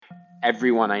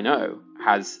everyone I know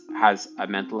has a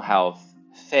mental health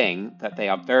thing that they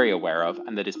are very aware of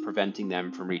and that is preventing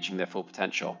them from reaching their full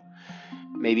potential.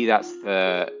 Maybe that's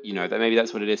maybe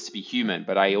that's what it is to be human,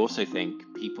 but I also think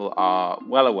people are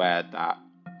well aware that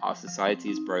our society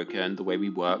is broken, the way we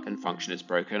work and function is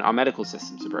broken, our medical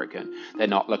systems are broken. They're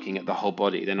not looking at the whole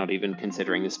body. They're not even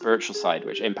considering the spiritual side,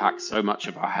 which impacts so much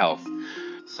of our health.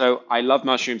 So I love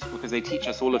mushrooms because they teach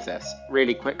us all of this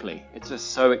really quickly. It's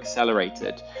just so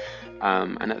accelerated.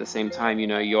 And at the same time,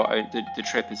 the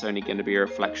trip is only going to be a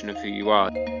reflection of who you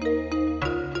are.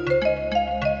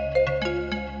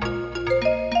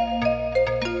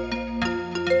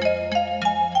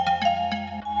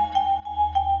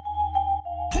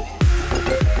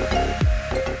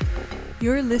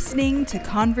 You're listening to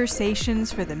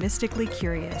Conversations for the Mystically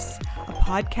Curious, a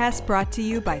podcast brought to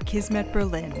you by Kismet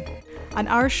Berlin. On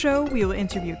our show, we will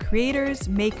interview creators,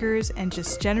 makers, and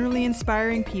just generally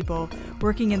inspiring people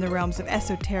working in the realms of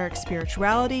esoteric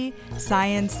spirituality,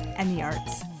 science, and the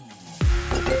arts.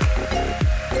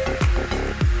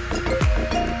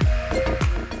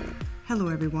 Hello,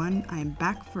 everyone. I am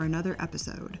back for another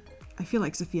episode. I feel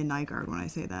like Sophia Nygaard when I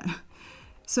say that.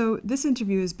 So this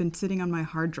interview has been sitting on my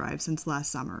hard drive since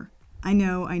last summer. I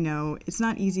know, it's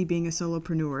not easy being a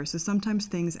solopreneur, so sometimes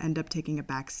things end up taking a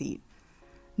back seat.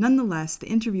 Nonetheless, the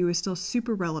interview is still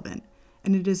super relevant,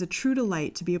 and it is a true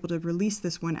delight to be able to release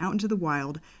this one out into the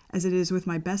wild, as it is with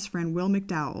my best friend Will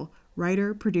McDowell,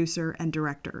 writer, producer, and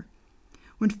director.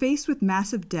 When faced with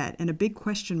massive debt and a big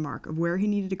question mark of where he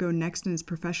needed to go next in his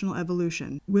professional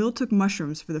evolution, Will took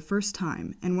mushrooms for the first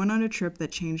time and went on a trip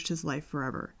that changed his life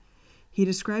forever. He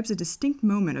describes a distinct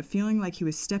moment of feeling like he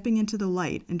was stepping into the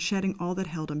light and shedding all that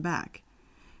held him back.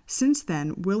 Since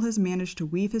then, Will has managed to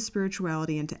weave his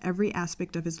spirituality into every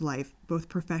aspect of his life, both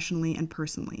professionally and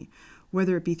personally,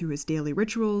 whether it be through his daily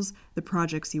rituals, the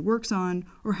projects he works on,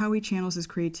 or how he channels his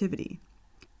creativity.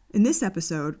 In this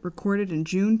episode, recorded in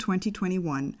June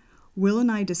 2021, Will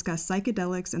and I discuss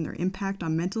psychedelics and their impact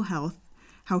on mental health,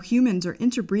 how humans are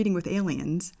interbreeding with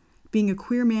aliens, being a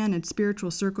queer man in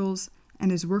spiritual circles, and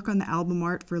his work on the album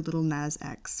art for Lil Nas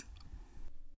X.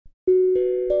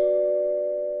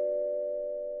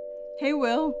 Hey,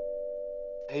 Will.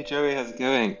 Hey, Joey, how's it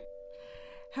going?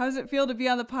 How does it feel to be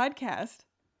on the podcast?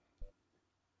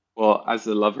 Well, as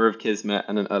a lover of Kismet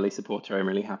and an early supporter, I'm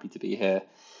really happy to be here.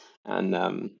 And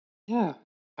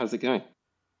how's it going?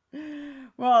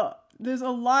 Well, there's a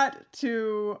lot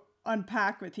to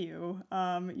unpack with you.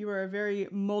 You are a very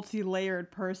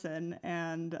multi-layered person,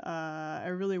 and I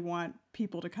really want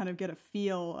people to kind of get a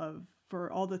feel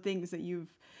for all the things that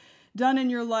you've done in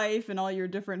your life and all your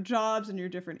different jobs and your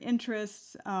different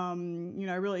interests. I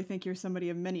really think you're somebody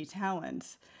of many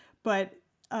talents. But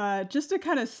just to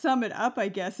kind of sum it up, I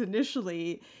guess,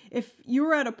 initially, if you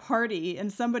were at a party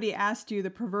and somebody asked you the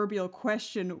proverbial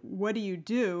question, what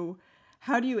do?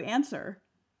 How do you answer?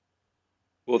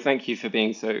 Well, thank you for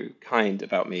being so kind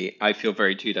about me. I feel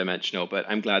very two-dimensional, but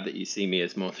I'm glad that you see me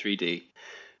as more 3D.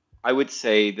 I would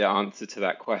say the answer to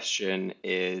that question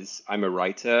is I'm a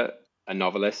writer, a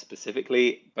novelist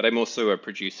specifically, but I'm also a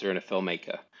producer and a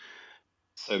filmmaker.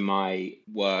 So my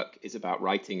work is about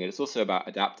writing, and it's also about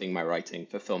adapting my writing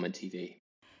for film and TV.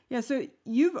 Yeah, so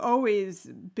you've always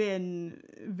been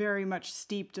very much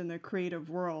steeped in the creative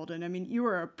world. And I mean, you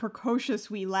were a precocious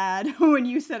wee lad when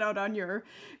you set out on your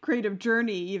creative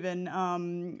journey, even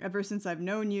ever since I've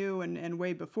known you and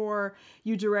way before.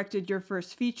 You directed your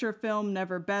first feature film,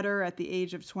 Never Better, at the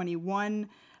age of 21.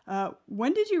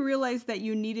 When did you realize that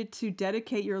you needed to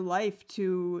dedicate your life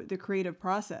to the creative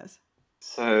process?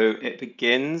 So it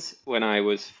begins when I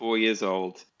was 4 years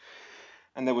old,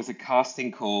 and there was a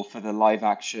casting call for the live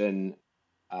action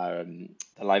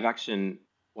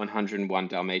 101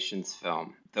 Dalmatians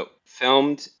film that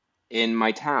filmed in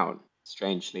my town,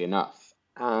 strangely enough.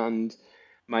 And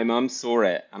my mum saw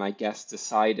it, and I guess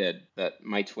decided that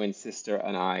my twin sister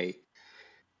and I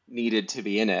needed to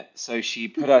be in it. So she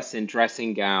put us in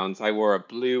dressing gowns. I wore a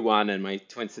blue one, and my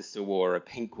twin sister wore a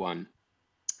pink one.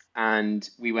 And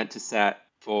we went to set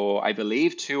for, I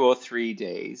believe, 2 or 3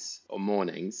 days or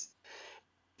mornings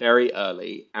very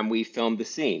early, and we filmed the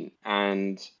scene.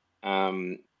 And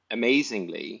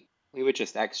amazingly, we were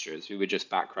just extras, we were just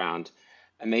background.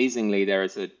 Amazingly, there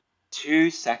is a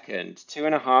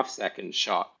 2.5 second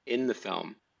shot in the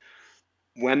film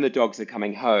when the dogs are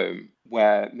coming home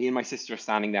where me and my sister are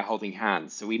standing there holding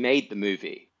hands. So we made the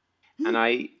movie. And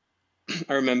I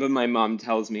remember my mum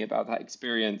tells me about that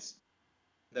experience.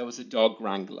 There was a dog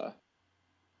wrangler,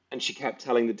 and she kept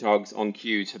telling the dogs on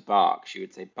cue to bark. She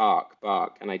would say, bark,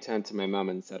 bark. And I turned to my mum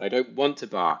and said, I don't want to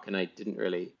bark. And I didn't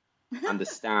really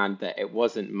understand that it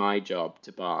wasn't my job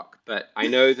to bark. But I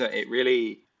know that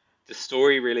the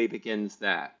story really begins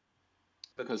there,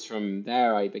 because from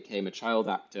there I became a child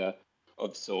actor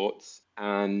of sorts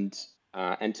and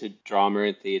entered drama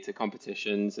and theatre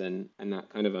competitions, and that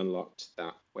kind of unlocked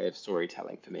that way of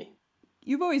storytelling for me.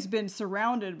 You've always been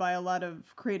surrounded by a lot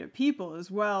of creative people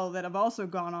as well that have also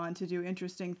gone on to do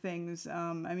interesting things.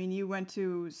 I mean, you went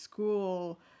to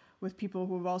school with people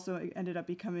who have also ended up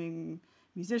becoming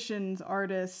musicians,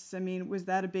 artists. I mean, was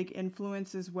that a big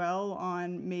influence as well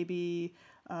on maybe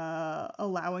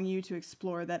allowing you to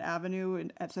explore that avenue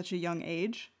at such a young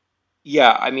age?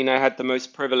 Yeah, I mean, I had the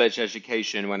most privileged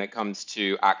education when it comes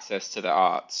to access to the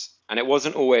arts, and it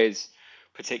wasn't always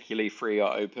particularly free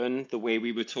or open. The way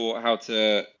we were taught how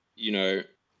to, you know,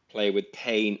 play with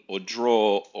paint or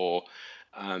draw or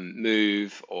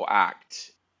move or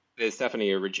act, there's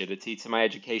definitely a rigidity to my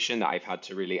education that I've had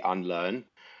to really unlearn.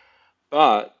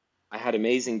 But I had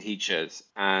amazing teachers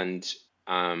and,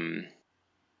 um,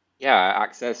 yeah,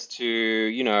 access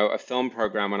to, a film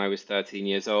program when I was 13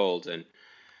 years old, and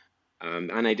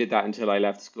I did that until I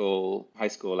left high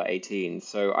school at 18.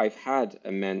 So I've had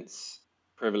immense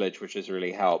privilege, which has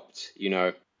really helped,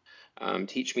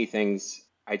 teach me things,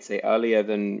 I'd say, earlier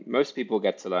than most people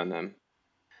get to learn them.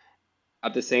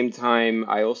 At the same time,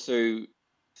 I also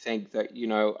think that,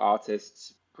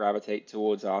 artists gravitate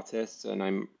towards artists, and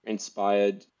I'm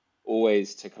inspired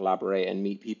always to collaborate and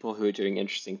meet people who are doing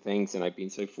interesting things. And I've been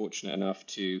so fortunate enough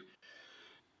to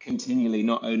continually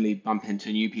not only bump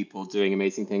into new people doing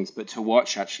amazing things, but to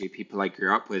watch actually people I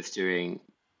grew up with doing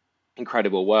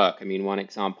incredible work. I mean, one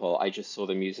example, I just saw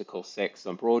the musical Six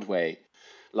on Broadway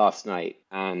last night,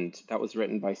 and that was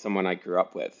written by someone I grew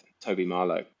up with, Toby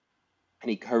Marlowe. And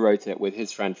he co-wrote it with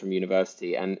his friend from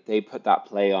university, and they put that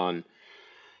play on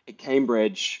at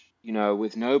Cambridge,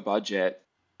 with no budget,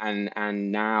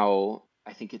 and now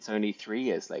I think it's only 3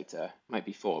 years later, might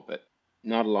be four, but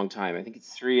not a long time. I think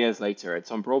it's 3 years later. It's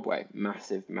on Broadway,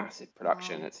 massive, massive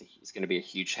production. Wow. It's going to be a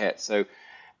huge hit. So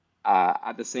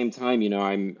at the same time,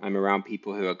 I'm around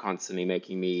people who are constantly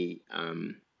making me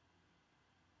kind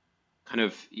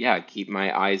of keep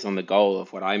my eyes on the goal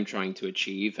of what I'm trying to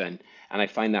achieve, and I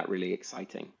find that really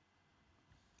exciting.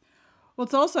 Well,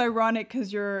 it's also ironic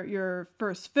because your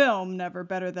first film, Never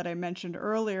Better, that I mentioned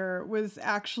earlier, was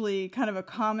actually kind of a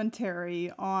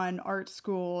commentary on art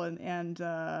school and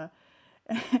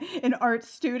and art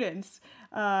students.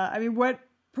 I mean, what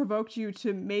provoked you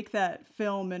to make that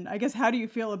film, and I guess how do you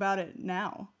feel about it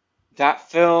now? That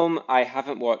film I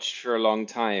haven't watched for a long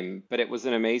time, but it was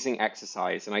an amazing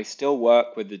exercise, and I still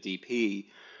work with the DP.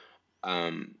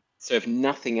 So if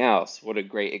nothing else, what a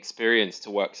great experience to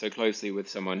work so closely with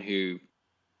someone who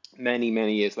many,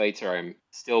 many years later I'm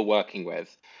still working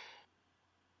with.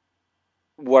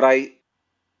 What I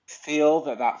feel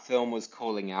that that film was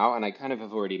calling out, and I kind of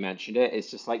have already mentioned it, is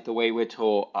just like the way we're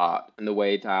taught art and the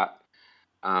way that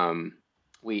um,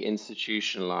 we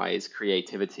institutionalize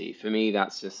creativity. For me,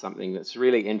 that's just something that's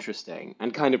really interesting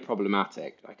and kind of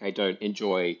problematic. Like, I don't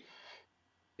enjoy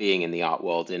being in the art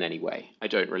world in any way. I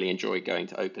don't really enjoy going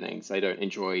to openings. I don't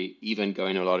enjoy even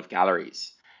going to a lot of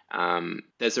galleries.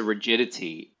 There's a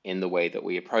rigidity in the way that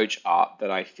we approach art that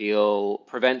I feel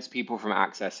prevents people from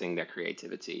accessing their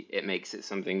creativity. It makes it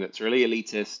something that's really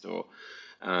elitist, or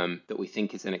that we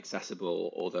think is inaccessible,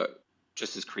 or that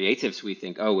just as creatives we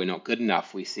think, oh, we're not good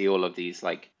enough. We see all of these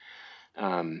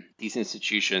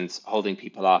institutions holding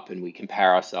people up, and we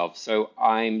compare ourselves. So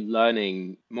I'm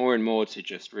learning more and more to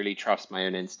just really trust my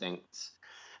own instincts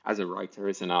as a writer,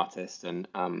 as an artist, and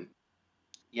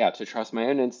to trust my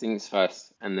own instincts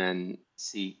first and then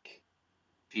seek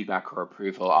feedback or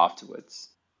approval afterwards.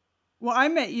 Well, I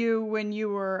met you when you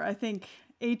were, I think,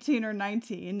 18 or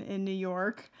 19 in New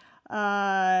York.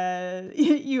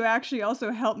 You actually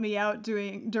also helped me out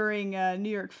doing during New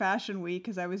York Fashion Week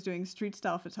because I was doing street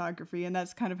style photography, and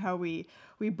that's kind of how we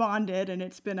bonded, and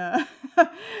it's been a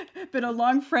been a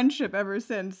long friendship ever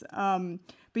since.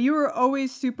 But you were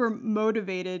always super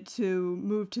motivated to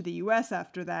move to the U.S.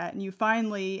 after that, and you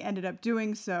finally ended up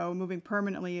doing so, moving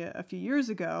permanently a few years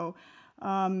ago.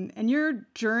 And your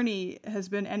journey has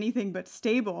been anything but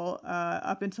stable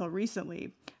up until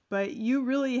recently. But you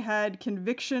really had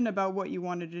conviction about what you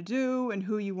wanted to do and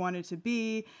who you wanted to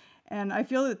be. And I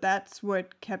feel that that's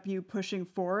what kept you pushing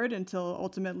forward until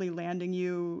ultimately landing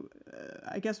you,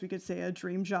 I guess we could say, a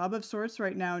dream job of sorts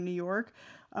right now in New York.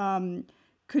 Um,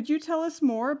 could you tell us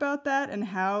more about that and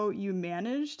how you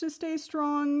managed to stay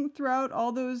strong throughout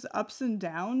all those ups and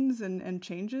downs and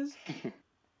changes?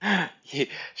 Yeah,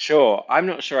 sure. I'm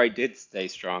not sure I did stay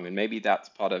strong, and maybe that's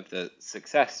part of the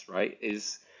success, right?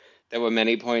 Is there were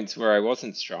many points where I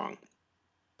wasn't strong.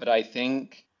 But I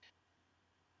think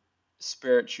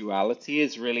spirituality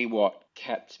is really what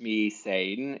kept me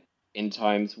sane in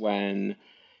times when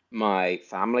my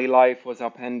family life was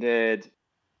upended,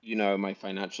 my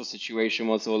financial situation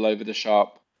was all over the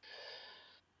shop.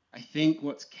 I think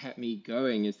what's kept me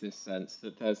going is this sense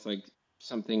that there's like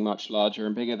something much larger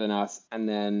and bigger than us, and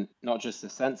then not just a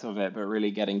sense of it, but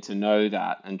really getting to know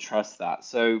that and trust that.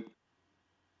 So,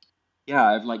 yeah,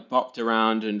 I've like bopped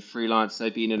around and freelanced.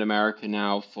 I've been in America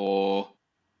now for,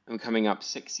 I'm coming up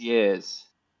 6 years,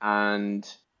 and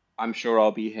I'm sure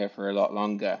I'll be here for a lot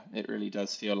longer. It really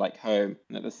does feel like home.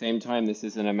 And at the same time, this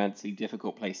is an immensely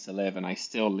difficult place to live, and I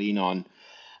still lean on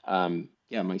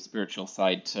yeah, my spiritual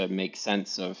side to make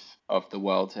sense of the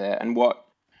world here. And what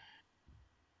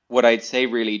I'd say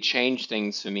really changed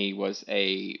things for me was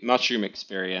a mushroom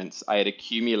experience. I had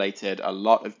accumulated a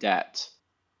lot of debt,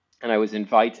 and I was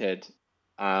invited,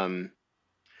 um,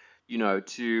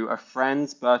 to a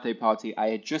friend's birthday party. I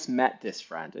had just met this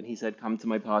friend, and he said, "Come to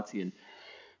my party." And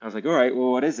I was like, "All right,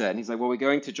 well, what is it?" And he's like, "Well, we're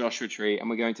going to Joshua Tree and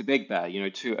we're going to Big Bear,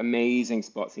 two amazing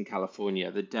spots in California,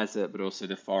 the desert, but also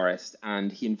the forest."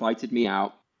 And he invited me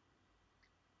out.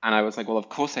 And I was like, well, of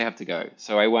course I have to go.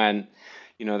 So I went,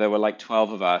 there were like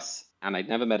 12 of us, and I'd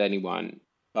never met anyone,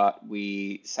 but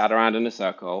we sat around in a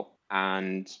circle,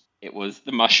 and it was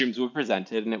the mushrooms were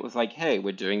presented, and it was like, hey,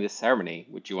 we're doing this ceremony.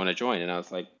 Would you want to join? And I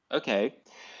was like, okay.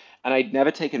 And I'd never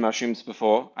taken mushrooms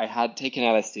before. I had taken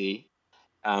LSD,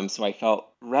 so I felt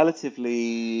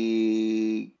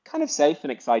relatively kind of safe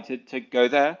and excited to go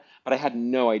there, but I had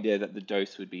no idea that the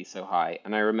dose would be so high.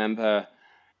 And I remember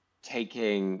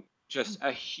taking just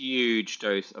a huge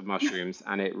dose of mushrooms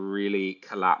and it really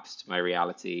collapsed my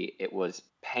reality. It was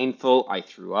painful. I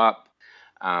threw up.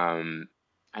 Um,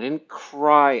 I didn't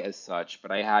cry as such,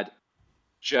 but I had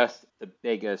just the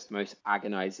biggest, most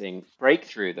agonizing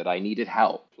breakthrough that I needed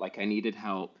help. Like I needed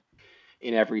help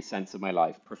in every sense of my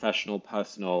life, professional,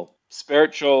 personal,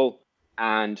 spiritual,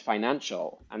 and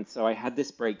financial. And so I had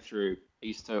this breakthrough. I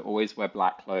used to always wear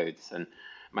black clothes, and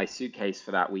my suitcase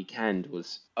for that weekend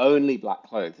was only black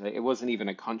clothes. It wasn't even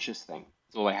a conscious thing.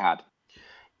 It's all I had.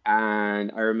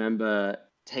 And I remember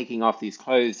taking off these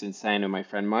clothes and saying to my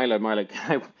friend Milo, Milo,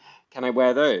 can I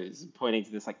wear those? Pointing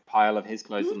to this like pile of his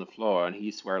clothes on the floor, and he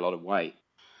used to wear a lot of white.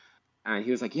 And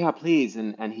he was like, yeah, please.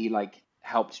 And he like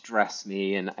helped dress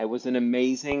me. And it was an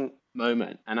amazing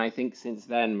moment. And I think since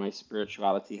then, my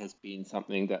spirituality has been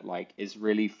something that like is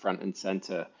really front and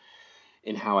center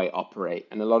in how I operate.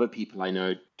 And a lot of people I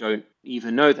know don't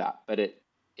even know that, but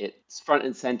it's front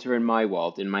and center in my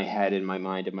world, in my head, in my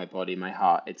mind, in my body, my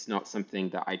heart. It's not something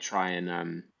that I try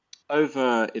and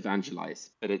over evangelize,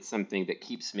 but it's something that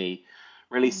keeps me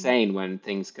really Mm. sane when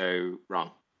things go wrong.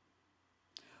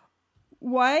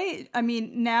 Why? I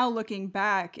mean, now looking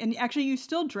back, and actually, you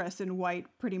still dress in white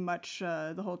pretty much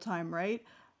the whole time, right?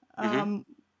 hmm Um,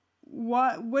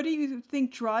 what do you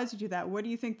think draws you to that? What do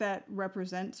you think that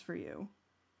represents for you?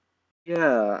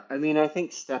 Yeah, I mean, I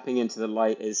think stepping into the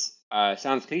light is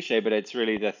sounds cliche, but it's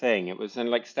really the thing. It was in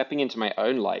like stepping into my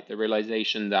own light, the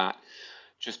realization that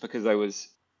just because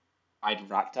I'd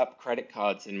racked up credit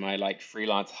cards in my like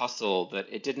freelance hustle, that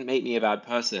it didn't make me a bad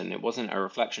person. It wasn't a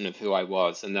reflection of who I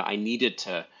was, and that I needed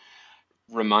to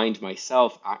remind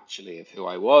myself actually of who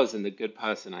I was and the good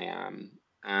person I am.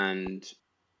 And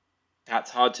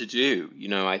that's hard to do.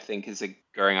 I think as a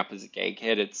growing up as a gay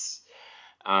kid, it's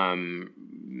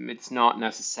not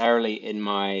necessarily in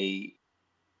my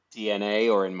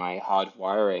DNA or in my hard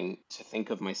wiring to think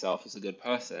of myself as a good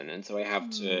person. And so I have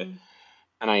to, Mm.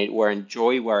 and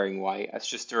enjoy wearing white as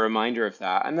just a reminder of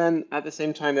that. And then at the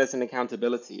same time, there's an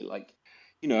accountability. Like,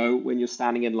 when you're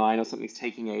standing in line or something's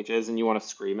taking ages and you want to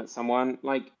scream at someone,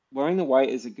 like wearing the white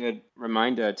is a good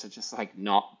reminder to just like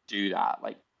not do that.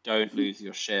 Like, don't lose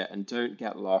your shit and don't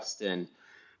get lost in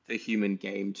the human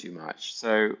game too much.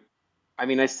 So I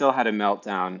mean, I still had a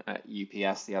meltdown at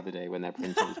UPS the other day when their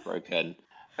printer was broken,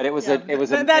 but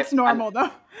Yeah, that's and normal though.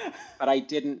 but I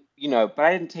didn't, but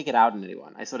I didn't take it out on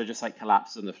anyone. I sort of just like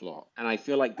collapsed on the floor, and I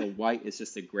feel like the white is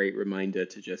just a great reminder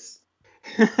to just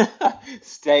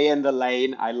stay in the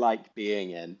lane I like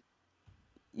being in.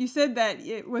 You said that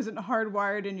it wasn't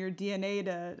hardwired in your DNA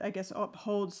to, I guess,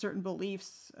 uphold certain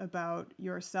beliefs about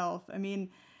yourself. I mean,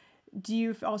 do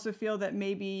you also feel that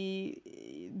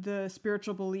maybe the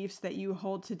spiritual beliefs that you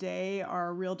hold today are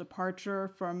a real departure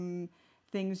from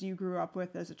things you grew up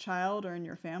with as a child or in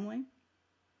your family?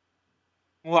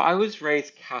 Well, I was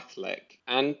raised Catholic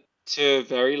and to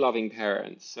very loving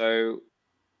parents, so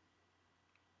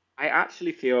I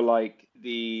actually feel like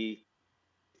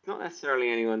it's not necessarily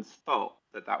anyone's fault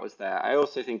that was there. I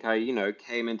also think I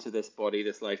came into this body,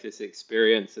 this life, this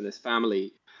experience, and this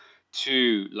family.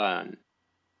 to learn,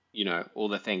 all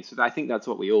the things. So I think that's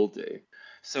what we all do.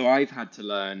 So I've had to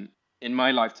learn in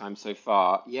my lifetime so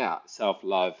far, yeah,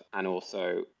 self-love and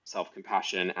also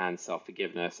self-compassion and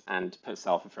self-forgiveness and put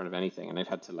self in front of anything. And I've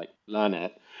had to like learn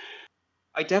it.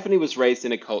 I definitely was raised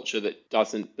in a culture that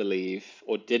doesn't believe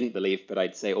or didn't believe, but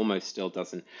I'd say almost still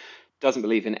doesn't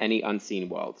believe in any unseen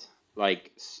world.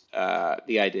 Like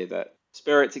the idea that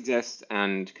spirits exist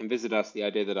and can visit us, the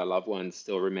idea that our loved ones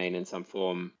still remain in some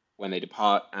form when they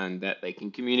depart and that they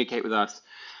can communicate with us.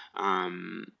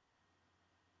 Um,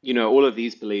 all of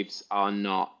these beliefs are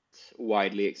not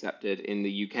widely accepted in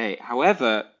the UK.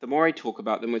 However, the more I talk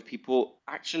about them with people,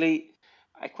 actually,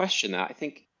 I question that. I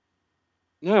think,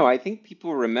 no, I think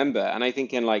people remember, and I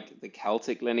think in like the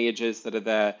Celtic lineages that are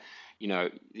there,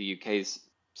 the UK is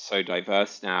so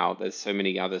diverse now. There's so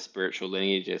many other spiritual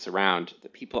lineages around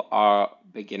that people are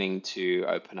beginning to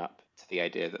open up to the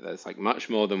idea that there's like much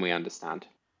more than we understand.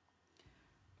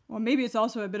 Well, maybe it's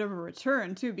also a bit of a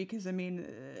return too, because I mean,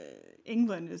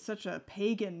 England is such a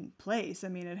pagan place. I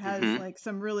mean, it has Hmm. like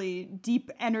some really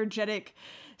deep, energetic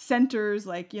centers,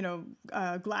 like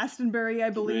Glastonbury, I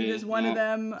believe, is Agree. one of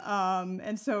Yeah. them.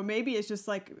 And so maybe it's just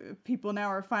like people now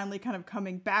are finally kind of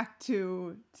coming back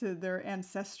to their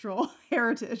ancestral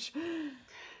heritage.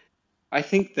 I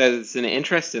think there's an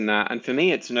interest in that, and for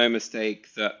me, it's no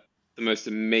mistake that the most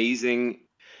amazing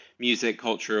music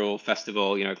cultural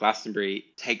festival, Glastonbury,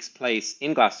 takes place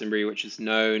in Glastonbury, which is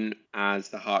known as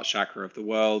the heart chakra of the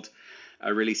world,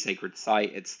 a really sacred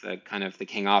site. It's the kind of the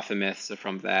King Arthur myths are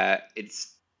from there.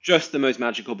 It's just the most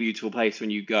magical, beautiful place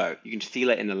when you go. You can feel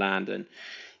it in the land, and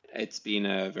it's been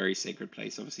a very sacred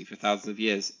place, obviously, for thousands of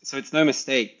years. So it's no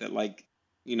mistake that, like,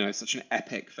 such an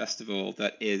epic festival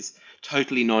that is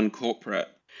totally non-corporate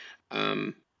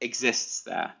exists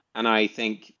there. And I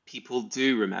think people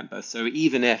do remember. So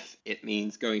even if it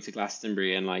means going to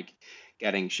Glastonbury and like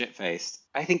getting shit-faced,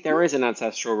 I think there is an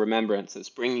ancestral remembrance that's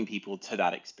bringing people to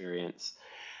that experience.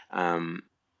 Um,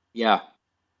 yeah,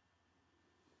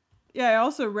 Yeah, I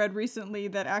also read recently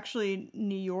that actually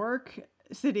New York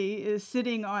City is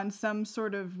sitting on some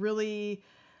sort of really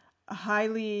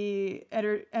highly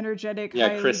energetic, yeah,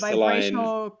 highly crystalline.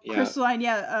 vibrational, Yeah, crystalline,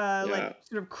 yeah. like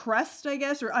sort of crust, I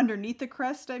guess, or underneath the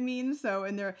crust, I mean. So,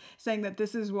 and they're saying that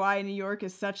this is why New York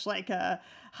is such like a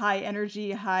high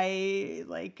energy, high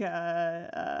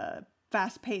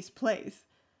fast paced place.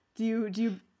 Do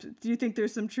you think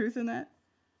there's some truth in that?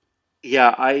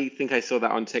 Yeah, I think I saw that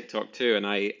on TikTok too, and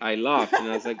I laughed and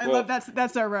I was like, I love well,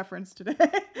 that's our reference today.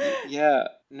 Yeah,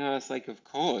 no, it's like, of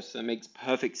course, that makes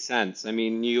perfect sense. I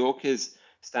mean, New York is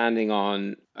standing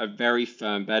on a very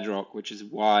firm bedrock, which is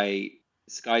why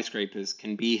skyscrapers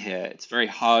can be here. It's very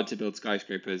hard to build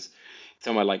skyscrapers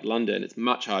somewhere like London. It's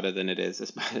much harder than it is,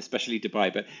 especially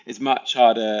Dubai, but it's much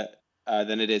harder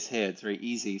than it is here. It's very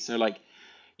easy. So, like,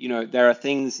 there are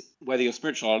things, whether you're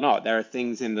spiritual or not, there are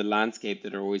things in the landscape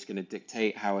that are always going to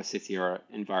dictate how a city or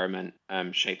environment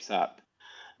shapes up.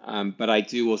 But I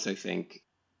do also think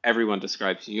everyone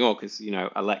describes New York as,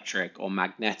 electric or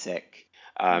magnetic,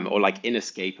 or like Mm.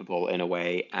 inescapable in a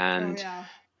way. Oh And yeah.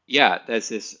 yeah, there's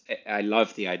this, I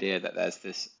love the idea that there's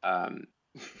this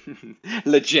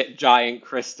legit giant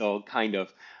crystal kind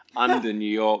of under New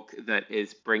York that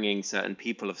is bringing certain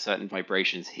people of certain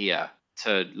vibrations here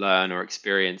to learn or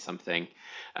experience something.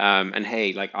 And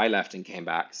hey, like I left and came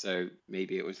back, so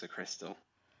maybe it was the crystal.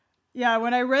 Yeah,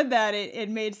 when I read that, it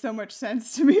made so much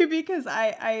sense to me because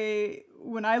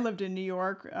when I lived in New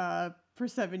York for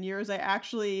 7 years, I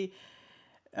actually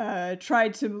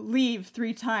tried to leave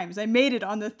 3 times. I made it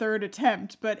on the third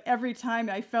attempt, but every time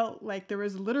I felt like there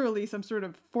was literally some sort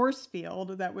of force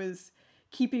field that was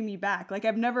keeping me back. Like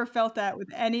I've never felt that with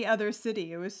any other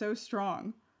city. It was so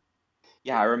strong.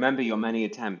 Yeah, I remember your many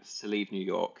attempts to leave New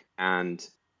York, and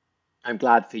I'm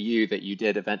glad for you that you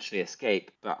did eventually escape,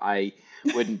 but I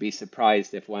wouldn't be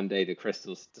surprised if one day the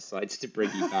crystals decides to bring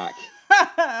you back.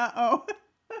 Oh.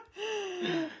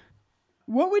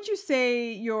 What would you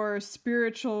say your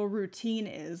spiritual routine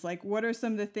is? Like, what are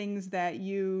some of the things that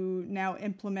you now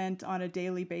implement on a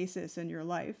daily basis in your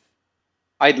life?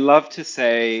 I'd love to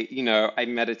say, I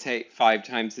meditate 5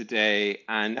 times a day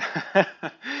and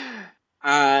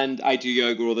and I do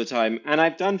yoga all the time. And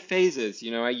I've done phases,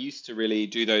 I used to really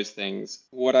do those things.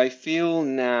 What I feel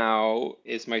now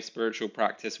is my spiritual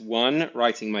practice. One,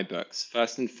 writing my books.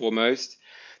 First and foremost,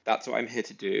 that's what I'm here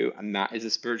to do, and that is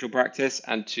a spiritual practice.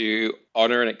 And to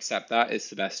honor and accept that is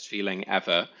the best feeling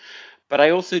ever. But I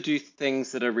also do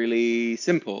things that are really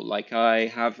simple. Like I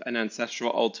have an ancestral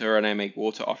altar and I make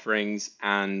water offerings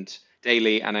and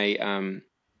daily and I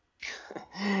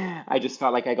I just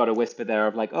felt like I got a whisper there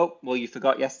of like, oh, well, you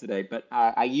forgot yesterday. But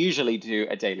I usually do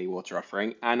a daily water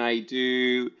offering, and I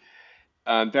do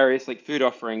various like food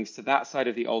offerings to that side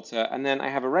of the altar, and then I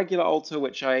have a regular altar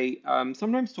which I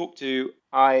sometimes talk to.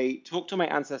 I talk to my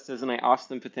ancestors and I ask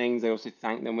them for things. I also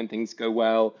thank them when things go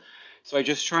well. So I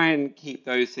just try and keep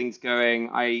those things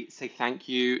going. I say thank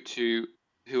you to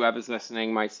whoever's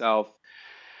listening, myself,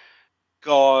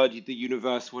 God, the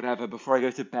universe, whatever, before I go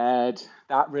to bed.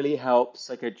 That really helps.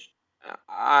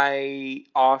 I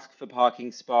ask for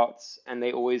parking spots and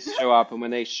they always show up. And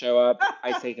when they show up,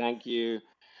 I say thank you.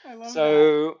 I love that.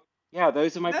 So, yeah,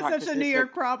 those are my That's such a New practices. So,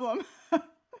 York problem.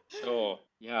 sure, Or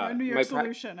yeah, a New York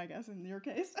solution, I guess, in your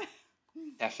case.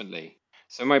 definitely.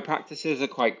 So my practices are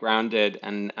quite grounded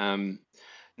and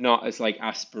not as like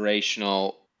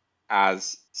aspirational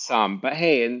as some. But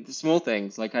hey, in the small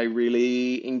things, like I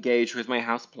really engage with my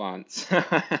houseplants.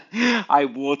 I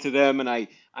water them and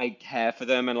I care for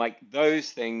them, and like those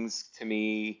things to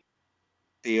me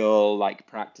feel like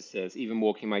practices. Even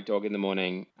walking my dog in the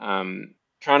morning,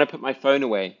 trying to put my phone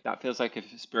away, that feels like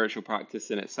a spiritual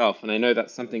practice in itself. And I know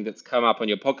that's something that's come up on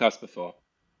your podcast before.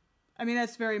 I mean,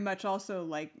 that's very much also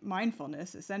like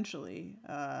mindfulness, essentially,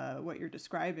 what you're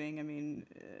describing. I mean,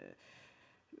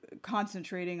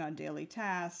 concentrating on daily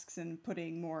tasks and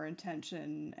putting more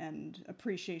intention and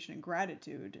appreciation and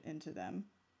gratitude into them.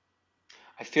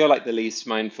 I feel like the least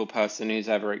mindful person who's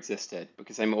ever existed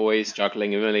because I'm always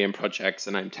juggling a million projects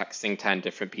and I'm texting 10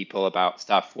 different people about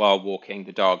stuff while walking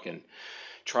the dog and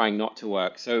trying not to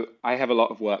work. So I have a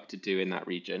lot of work to do in that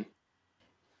region.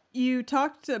 You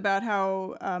talked about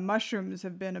how mushrooms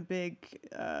have been a big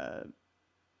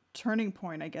turning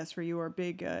point, I guess, for you, or a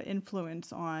big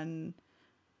influence on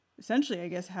essentially, I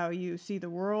guess, how you see the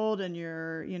world and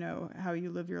your, how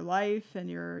you live your life and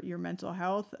your mental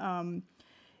health.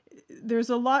 There's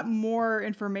a lot more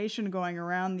information going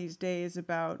around these days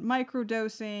about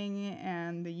microdosing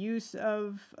and the use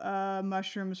of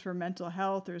mushrooms for mental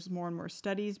health. There's more and more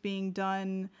studies being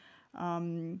done.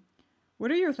 What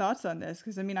are your thoughts on this?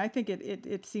 Because I mean, I think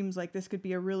it seems like this could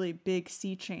be a really big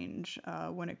sea change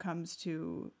when it comes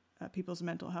to people's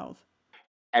mental health.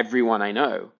 Everyone I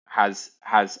know has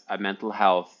a mental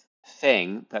health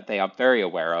thing that they are very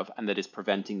aware of and that is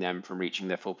preventing them from reaching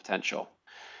their full potential.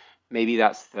 Maybe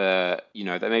that's that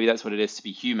maybe that's what it is to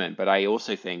be human, but I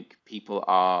also think people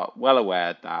are well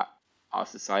aware that our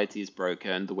society is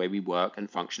broken, the way we work and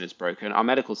function is broken, our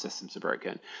medical systems are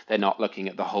broken. They're not looking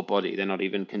at the whole body. They're not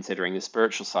even considering the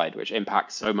spiritual side, which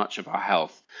impacts so much of our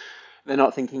health. They're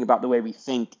not thinking about the way we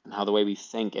think and how the way we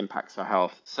think impacts our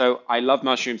health. So I love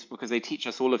mushrooms because they teach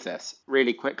us all of this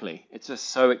really quickly. It's just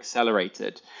so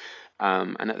accelerated.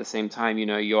 And at the same time,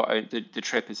 the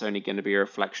trip is only going to be a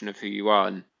reflection of who you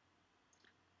are.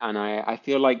 And I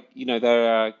feel like,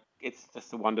 it's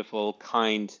just a wonderful,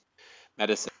 kind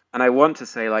medicine. And I want to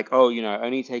say, like, oh,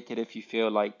 only take it if you feel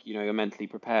like, you're mentally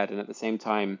prepared. And at the same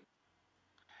time,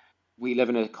 we live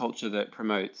in a culture that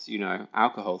promotes,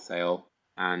 alcohol sale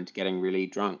and getting really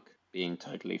drunk being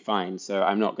totally fine. So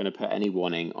I'm not going to put any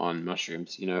warning on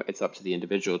mushrooms. It's up to the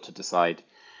individual to decide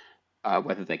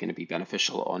whether they're going to be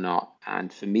beneficial or not.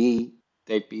 And for me,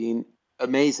 they've been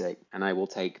amazing, and I will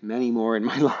take many more in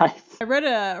my life. I read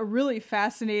a really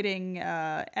fascinating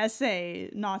essay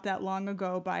not that long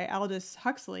ago by Aldous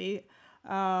Huxley,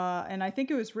 and I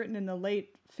think it was written in the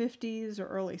late 50s or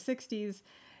early 60s.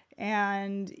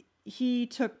 And he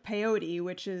took peyote,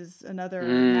 which is another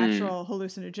Mm, natural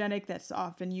hallucinogenic that's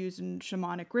often used in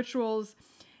shamanic rituals.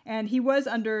 And he was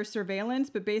under surveillance,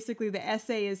 but basically the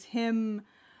essay is him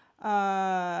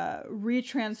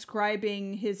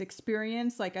retranscribing his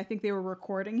experience. Like, I think they were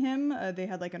recording him. They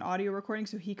had like an audio recording,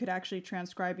 so he could actually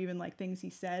transcribe even like things he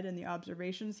said and the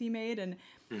observations he made. And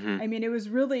hmm I mean, it was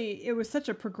such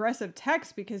a progressive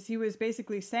text because he was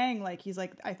basically saying, like, he's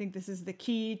like, I think this is the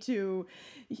key to,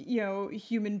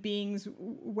 human beings'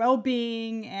 well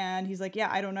being. And he's like, yeah,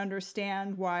 I don't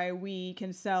understand why we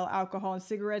can sell alcohol and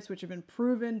cigarettes, which have been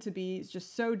proven to be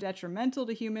just so detrimental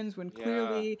to humans, when Yeah,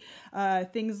 clearly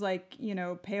things like,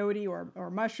 peyote or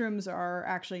mushrooms are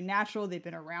actually natural. They've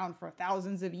been around for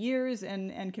thousands of years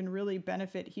and can really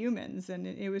benefit humans. And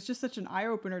it was just such an eye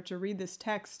opener to read this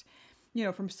text,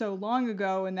 from so long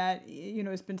ago, and that,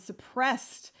 has been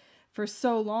suppressed for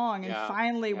so long. And yeah,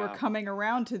 finally, we're yeah. coming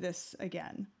around to this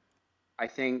again. I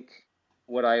think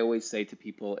what I always say to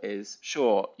people is,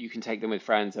 sure, you can take them with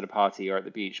friends at a party or at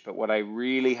the beach, but what I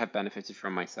really have benefited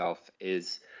from myself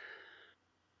is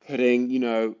putting,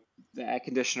 the air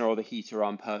conditioner or the heater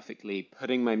on perfectly,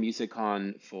 putting my music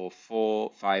on for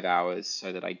 4, 5 hours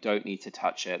so that I don't need to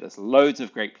touch it. There's loads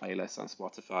of great playlists on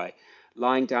Spotify.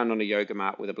 lying down on a yoga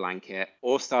mat with a blanket,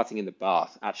 or starting in the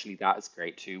bath. Actually, that is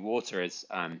great too. Water is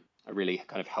a really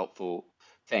kind of helpful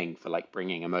thing for like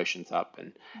bringing emotions up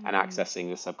and Mm, accessing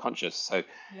the subconscious. So,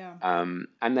 yeah.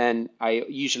 and then I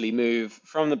usually move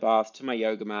from the bath to my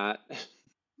yoga mat.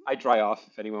 I dry off,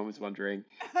 if anyone was wondering,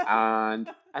 and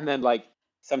then like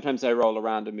sometimes I roll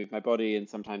around and move my body, and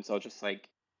sometimes I'll just like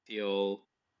feel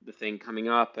the thing coming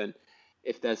up, and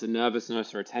if there's a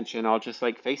nervousness or a tension, I'll just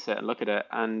like face it and look at it.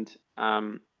 And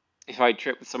if I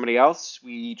trip with somebody else,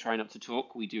 we try not to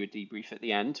talk. We do a debrief at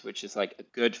the end, which is like a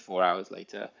good 4 hours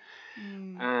later.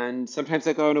 Mm, And sometimes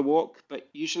I go on a walk, but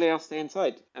usually I'll stay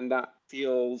inside, and that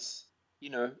feels,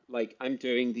 like I'm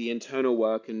doing the internal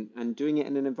work and doing it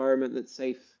in an environment that's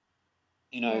safe.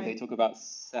 They right. talk about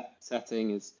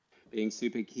setting as being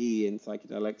super key in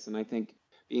psychedelics, and I think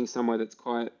being somewhere that's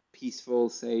quiet, peaceful,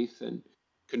 safe, and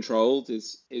controlled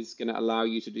is going to allow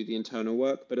you to do the internal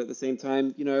work. But at the same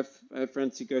time, if I have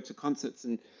friends who go to concerts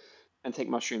and take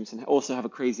mushrooms and also have a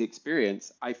crazy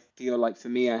experience, I feel like for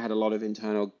me, I had a lot of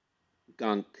internal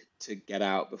gunk to get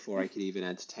out before I could even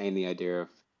entertain the idea of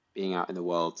being out in the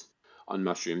world on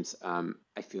mushrooms.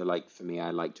 I feel like for me,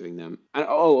 I like doing them. And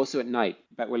oh, also at night.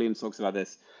 Beck Williams talks about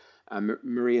this.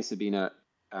 Maria Sabina,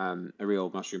 a real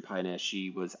mushroom pioneer, she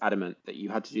was adamant that you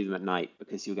had to do them at night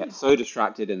because you'll get Hmm. so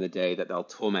distracted in the day that they'll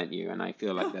torment you. And I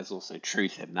feel like there's also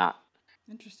truth in that.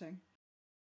 Interesting.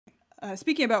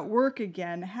 Speaking about work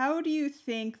again, how do you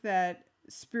think that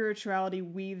spirituality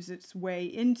weaves its way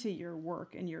into your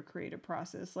work and your creative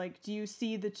process? Like, do you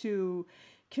see the two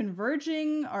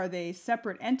converging? Are they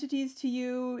separate entities to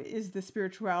you? Is the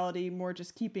spirituality more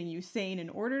just keeping you sane in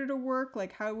order to work?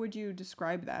 Like, how would you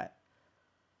describe that?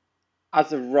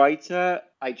 As a writer,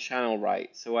 I channel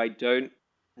write, so I don't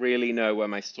really know where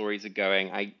my stories are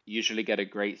going. I usually get a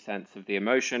great sense of the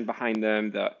emotion behind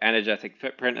them, the energetic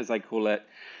footprint, as I call it,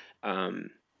 um,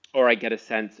 or I get a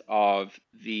sense of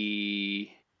the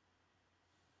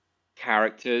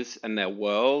characters and their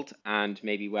world and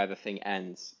maybe where the thing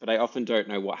ends. But I often don't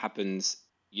know what happens,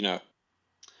 you know,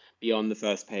 beyond the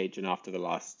first page and after the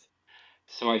last.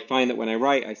 So I find that when I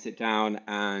write, I sit down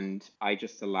and I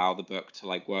just allow the book to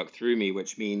like work through me,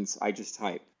 which means I just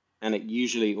type. And it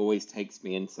usually always takes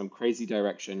me in some crazy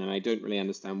direction and I don't really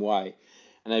understand why.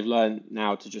 And I've learned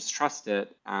now to just trust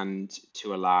it and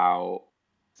to allow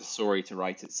the story to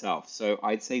write itself. So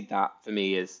I'd say that for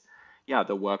me is, yeah,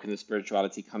 the work and the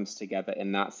spirituality comes together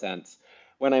in that sense.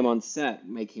 When I'm on set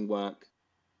making work,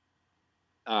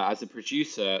 as a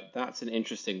producer, that's an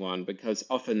interesting one because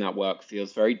often that work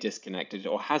feels very disconnected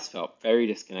or has felt very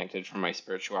disconnected from my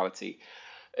spirituality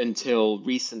until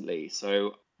recently.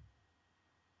 So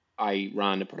I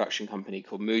run a production company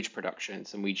called Mooj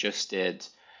Productions, and we just did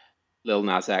Lil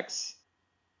Nas X,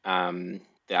 the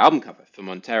album cover for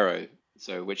Montero,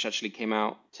 so which actually came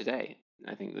out today.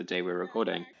 I think the day we're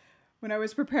recording. When I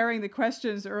was preparing the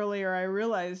questions earlier, I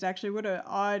realized actually what an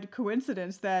odd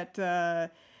coincidence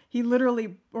that he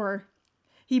literally, or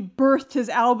he birthed his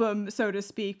album, so to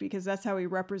speak, because that's how he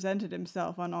represented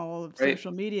himself on all of Right.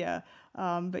 social media.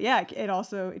 But yeah,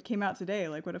 it came out today.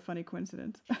 Like, what a funny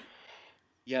coincidence.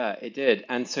 Yeah, it did.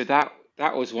 And so that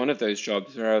was one of those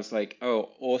jobs where I was like, oh,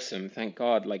 awesome, thank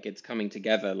God, like it's coming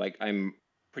together. Like I'm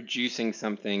producing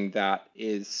something that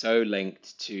is so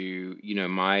linked to,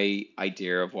 my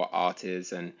idea of what art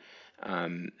is and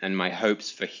my hopes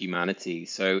for humanity.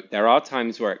 So there are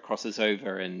times where it crosses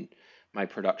over in my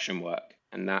production work,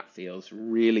 and that feels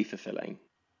really fulfilling.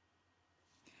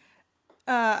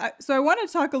 So I want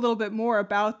to talk a little bit more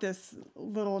about this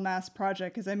Little Nas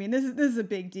project because I mean this is a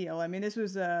big deal. I mean this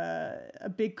was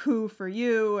a big coup for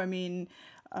you. I mean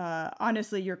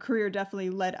honestly your career definitely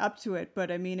led up to it,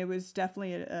 but I mean it was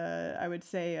definitely I would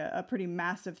say a pretty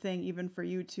massive thing even for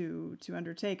you to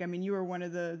undertake. I mean you were one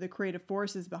of the creative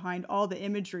forces behind all the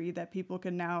imagery that people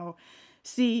can now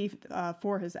see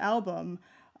for his album.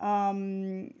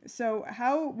 So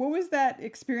what was that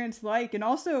experience like? And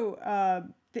also,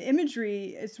 the imagery,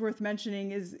 it's worth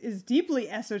mentioning, is deeply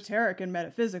esoteric and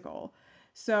metaphysical.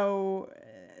 So,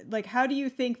 like, how do you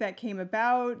think that came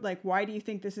about? Like, why do you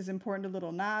think this is important to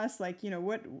Little Nas? Like,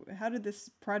 how did this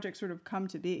project sort of come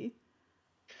to be?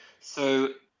 So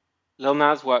Lil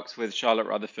Nas works with Charlotte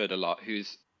Rutherford a lot,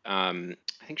 who's I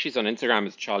think she's on Instagram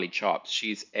as Charlie Chops.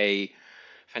 She's a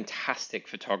fantastic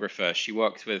photographer. She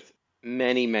works with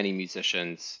many, many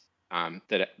musicians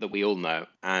that we all know,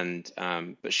 and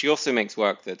but she also makes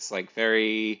work that's like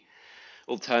very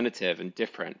alternative and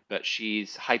different. But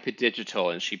she's hyper digital,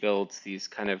 and she builds these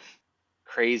kind of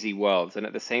crazy worlds, and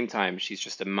at the same time, she's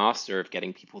just a master of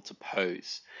getting people to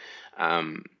pose.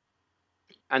 Um,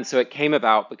 And so it came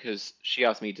about because she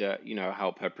asked me to,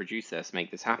 help her produce this, make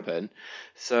this happen.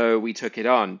 So we took it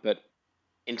on. But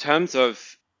in terms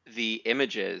of the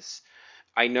images,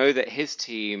 I know that his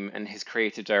team and his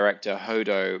creative director,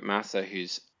 Hodo Masa,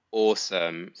 who's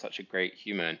awesome, such a great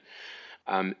human,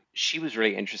 she was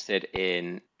really interested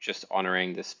in just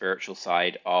honoring the spiritual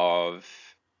side of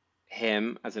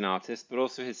him as an artist, but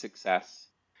also his success.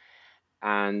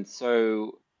 And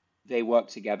so they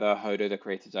worked together, Hodo, the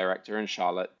creative director, and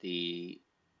Charlotte,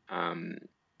 um,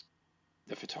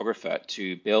 the photographer,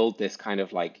 to build this kind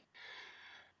of like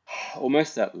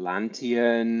almost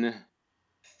Atlantean,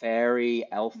 fairy,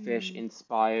 elfish Mm.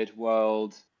 inspired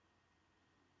world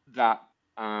that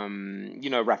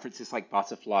references like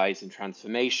butterflies and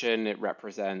transformation. It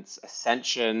represents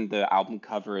ascension. The album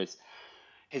cover is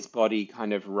his body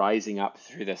kind of rising up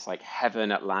through this like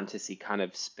heaven Atlantis-y kind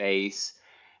of space.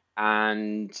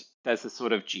 And there's a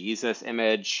sort of Jesus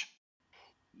image.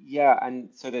 Yeah, and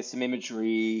so there's some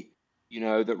imagery,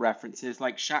 that references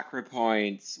like chakra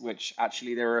points, which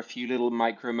actually there are a few little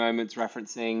micro moments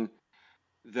referencing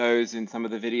those in some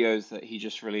of the videos that he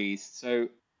just released. So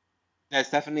there's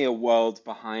definitely a world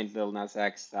behind Lil Nas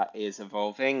X that is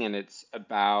evolving, and it's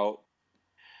about,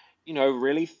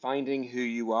 really finding who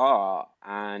you are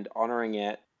and honoring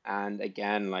it. And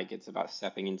again, like it's about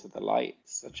stepping into the light.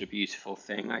 Such a beautiful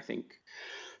thing, I think,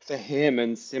 for him.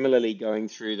 And similarly, going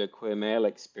through the queer male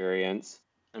experience,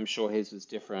 I'm sure his was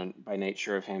different by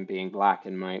nature of him being black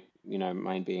and mine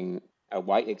being a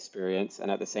white experience. And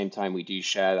at the same time, we do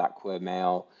share that queer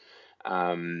male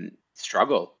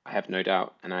struggle, I have no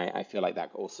doubt. And I feel like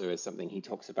that also is something he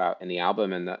talks about in the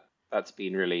album, and that's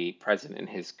been really present in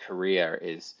his career,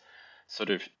 is sort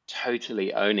of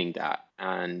totally owning that.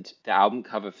 And the album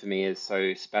cover for me is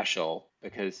so special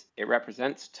because it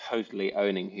represents totally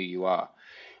owning who you are.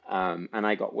 And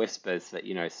I got whispers that,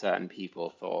 certain people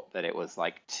thought that it was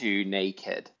like too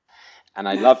naked. And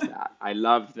I love that. I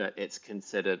love that it's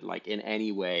considered like in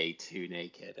any way too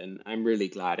naked. And I'm really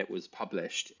glad it was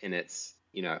published in its,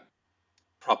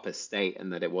 proper state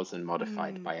and that it wasn't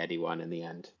modified Mm. by anyone in the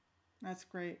end. That's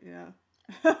great.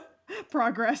 Yeah.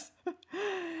 Progress.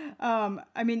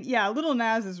 I mean, yeah, Little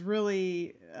Nas has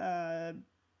really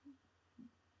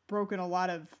broken a lot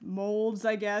of molds,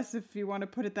 I guess, if you want to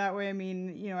put it that way. I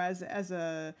mean, as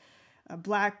a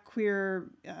black queer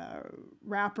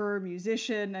rapper,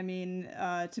 musician, I mean,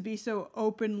 to be so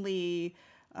openly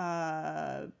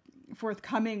uh,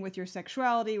 forthcoming with your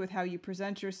sexuality, with how you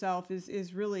present yourself,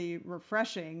 is really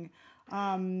refreshing.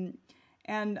 Um,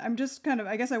 and I'm just kind of,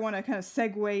 I guess I want to kind of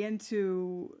segue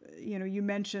into, you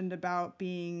mentioned about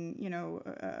being,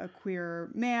 a queer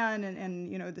man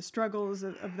and the struggles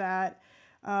of that.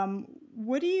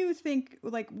 What do you think,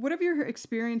 like, what have your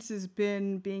experiences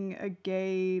been being a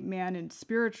gay man in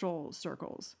spiritual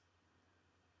circles?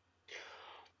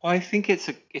 Well, I think it's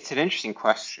an interesting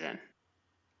question.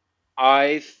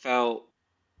 I felt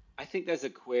I think there's a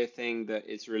queer thing that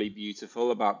is really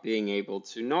beautiful about being able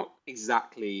to not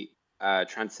exactly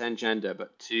transcend gender,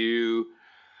 but to,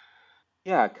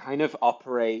 yeah, kind of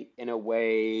operate in a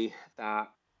way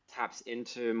that taps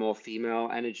into more female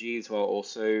energies while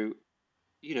also,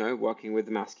 working with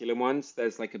the masculine ones.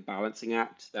 There's like a balancing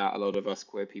act that a lot of us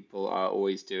queer people are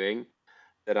always doing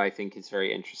that I think is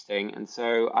very interesting. And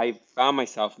so I found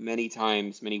myself many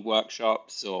times, many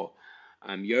workshops or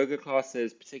yoga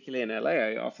classes, particularly in LA.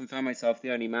 I often found myself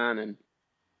the only man,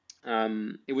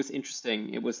 and it was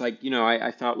interesting. It was like,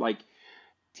 I felt like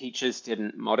teachers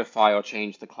didn't modify or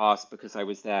change the class because I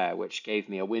was there, which gave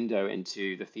me a window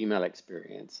into the female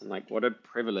experience. And like, what a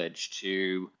privilege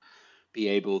to be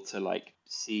able to like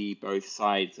see both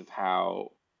sides of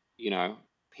how,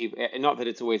 people, not that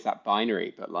it's always that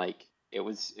binary, but like it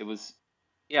was,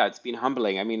 yeah, it's been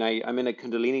humbling. I mean, I'm in a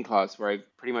Kundalini class where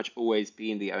I've pretty much always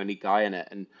been the only guy in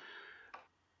it.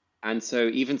 And so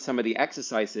even some of the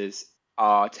exercises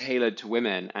are tailored to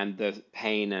women and the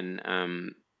pain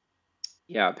and,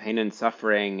 yeah, pain and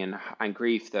suffering and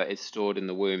grief that is stored in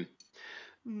the womb.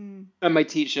 Mm, And my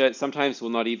teacher sometimes will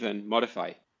not even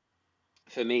modify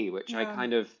for me, which I yeah.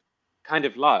 kind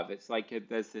of love. It's like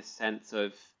there's this sense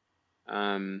of,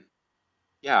 um,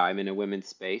 yeah, I'm in a women's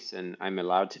space and I'm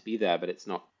allowed to be there, but it's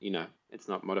not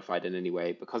modified in any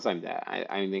way because I'm there.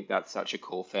 I think that's such a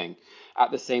cool thing.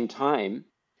 At the same time,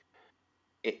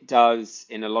 it does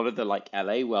in a lot of the like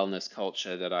LA wellness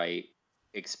culture that I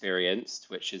experienced,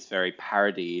 which is very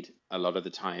parodied a lot of the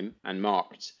time and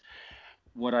mocked.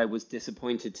 What I was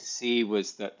disappointed to see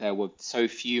was that there were so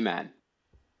few men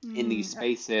in these Mm,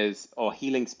 spaces or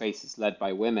healing spaces led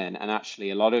by women, and actually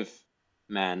a lot of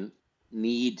men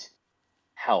need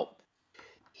help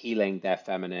healing their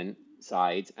feminine.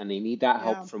 sides, and they need that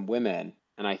help Yeah. from women.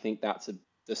 And I think that's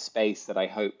the space that I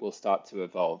hope will start to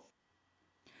evolve.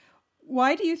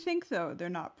 Why do you think though they're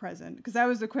not present? Because that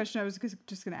was the question I was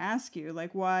just going to ask you.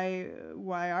 Like, why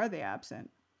are they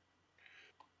absent?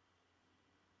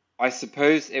 I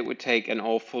suppose it would take an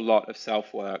awful lot of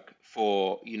self-work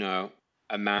for,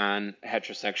 a man, a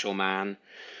heterosexual man,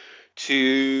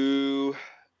 to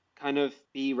kind of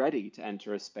be ready to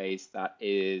enter a space that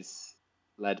is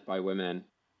led by women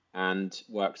and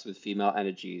works with female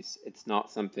energies. It's not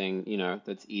something,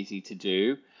 that's easy to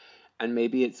do. And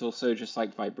maybe it's also just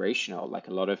like vibrational, like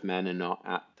a lot of men are not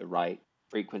at the right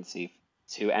frequency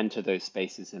to enter those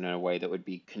spaces in a way that would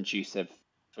be conducive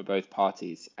for both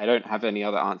parties. I don't have any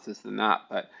other answers than that,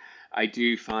 but I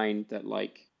do find that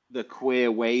like the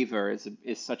queer waiver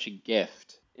is such a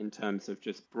gift in terms of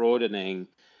just broadening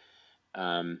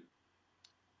um,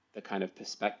 the kind of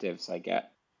perspectives I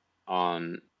get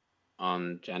on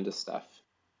gender stuff.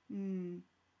 Mm.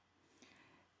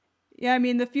 Yeah, I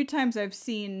mean, the few times I've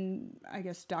seen, I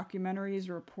guess, documentaries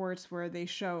or reports where they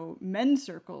show men's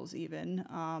circles, even,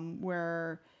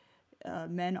 where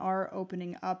men are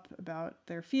opening up about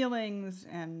their feelings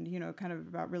and, kind of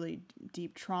about really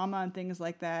deep trauma and things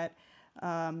like that.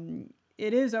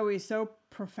 It is always so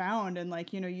profound. And,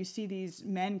 like, you see these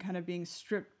men kind of being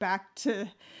stripped back to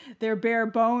their bare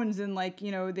bones. And, like,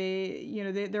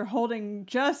 they're holding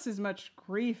just as much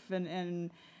grief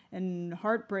and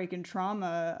heartbreak and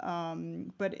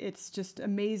trauma. But it's just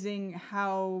amazing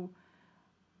how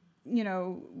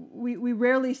we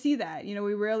rarely see that.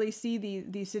 We rarely see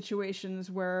these situations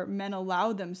where men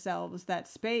allow themselves that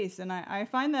space. And I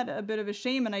find that a bit of a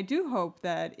shame. And I do hope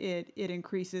that it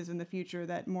increases in the future,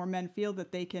 that more men feel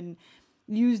that they can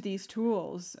use these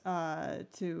tools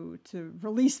to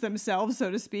release themselves,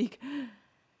 so to speak.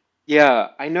 Yeah,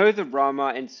 I know the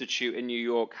Rama Institute in New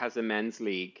York has a men's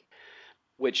league,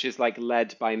 which is like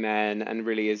led by men and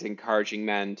really is encouraging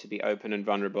men to be open and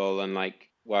vulnerable and like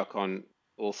work on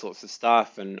all sorts of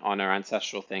stuff and honor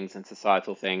ancestral things and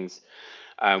societal things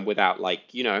without like,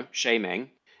 shaming.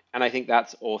 And I think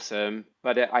that's awesome.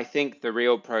 But I think the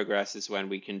real progress is when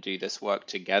we can do this work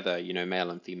together,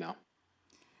 male and female.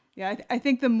 Yeah, I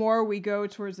think the more we go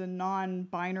towards a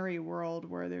non-binary world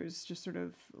where there's just sort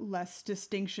of less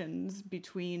distinctions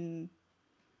between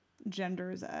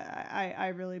genders, I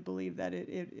really believe that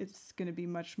it's going to be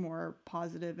much more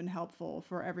positive and helpful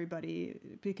for everybody,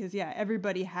 because yeah,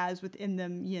 everybody has within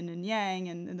them yin and yang,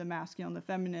 and the masculine and the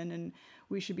feminine, and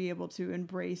we should be able to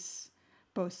embrace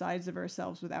both sides of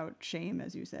ourselves without shame,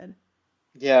 as you said.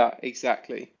 Yeah,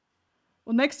 exactly.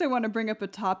 Well, next I want to bring up a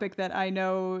topic that I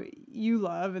know you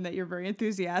love and that you're very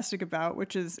enthusiastic about,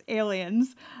 which is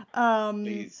aliens. Um,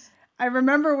 Please. I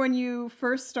remember when you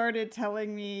first started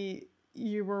telling me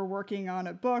you were working on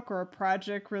a book or a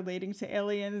project relating to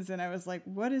aliens, and I was like,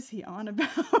 what is he on about?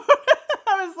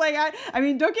 I was like, I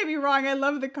mean, don't get me wrong, I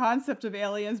love the concept of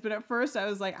aliens, but at first I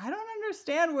was like, I don't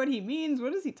understand what he means.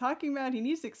 What is he talking about? He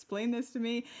needs to explain this to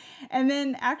me. And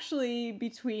then actually,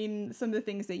 between some of the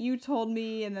things that you told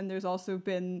me, and then there's also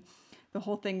been the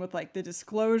whole thing with like the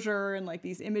disclosure and like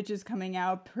these images coming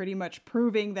out pretty much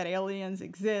proving that aliens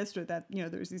exist, or that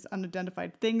there's these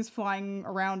unidentified things flying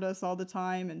around us all the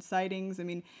time and sightings. I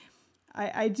mean,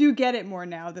 I do get it more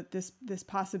now, that this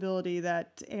possibility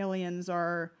that aliens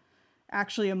are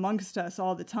actually amongst us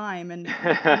all the time, and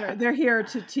they're here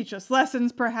to teach us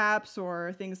lessons perhaps,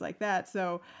 or things like that.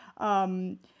 So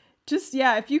just,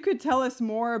 yeah, if you could tell us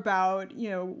more about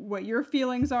what your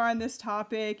feelings are on this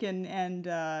topic, and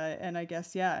I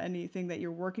guess, yeah, anything that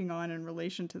you're working on in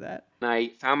relation to that.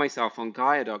 I found myself on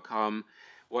Gaia.com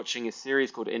watching a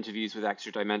series called Interviews with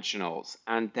Extra Dimensionals,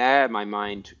 and there my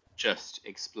mind just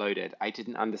exploded. I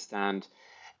didn't understand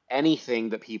anything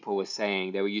that people were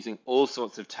saying. They were using all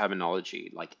sorts of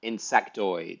terminology like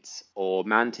insectoids or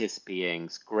mantis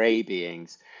beings, gray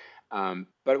beings.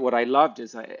 But what I loved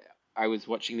is I was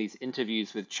watching these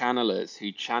interviews with channelers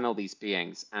who channel these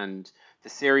beings, and the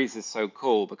series is so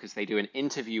cool because they do an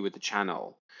interview with the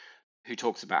channel who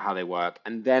talks about how they work,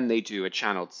 and then they do a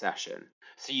channeled session.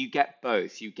 So you get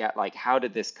both. You get like, how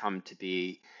did this come to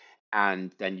be?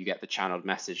 And then you get the channeled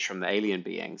message from the alien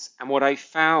beings. And what I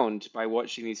found by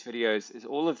watching these videos is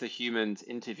all of the humans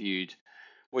interviewed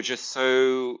were just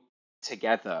so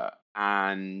together,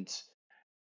 and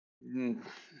mm,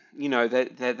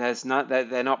 there's not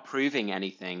they're not proving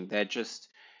anything. They're just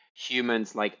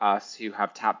humans like us who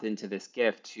have tapped into this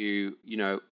gift, who,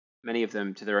 many of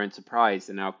them, to their own surprise,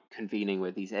 are now convening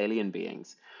with these alien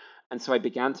beings. And so I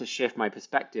began to shift my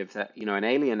perspective that, an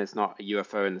alien is not a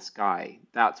UFO in the sky.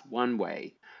 That's one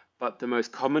way. but the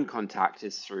most common contact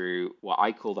is through what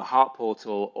I call the heart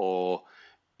portal, or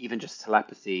even just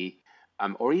telepathy,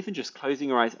 or even just closing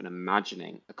your eyes and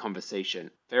imagining a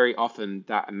conversation. Very often,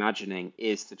 that imagining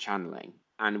is the channeling.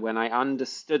 And when I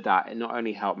understood that, it not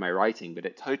only helped my writing, but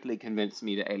it totally convinced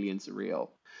me that aliens are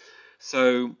real.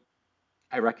 So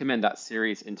I recommend that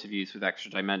series, Interviews with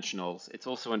Extra Dimensionals. It's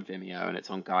also on Vimeo and it's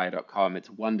on Gaia.com. It's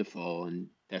wonderful, and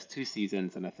there's 2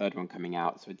 seasons and a third one coming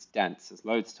out, so it's dense. There's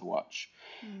loads to watch.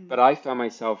 But Mm. I found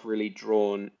myself really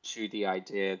drawn to the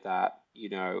idea that,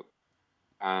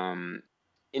 um,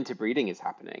 interbreeding is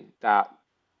happening, that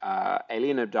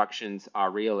alien abductions are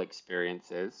real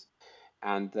experiences,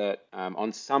 and that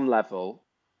on some level,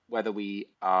 whether we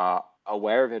are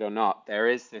aware of it or not, there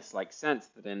is this like sense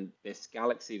that in this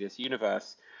galaxy, this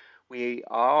universe, we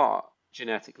are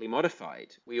genetically modified.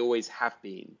 We always have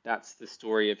been. That's the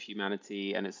story of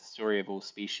humanity, and it's the story of all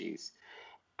species.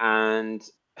 And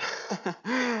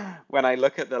when I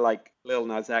look at the like Lil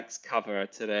Nas X cover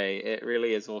today, it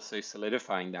really is also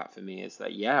solidifying that for me, is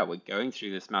that yeah, we're going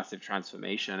through this massive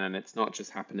transformation, and it's not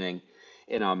just happening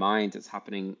in our minds, it's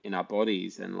happening in our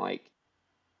bodies. And like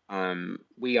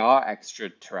we are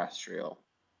extraterrestrial.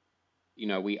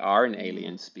 We are an Mm.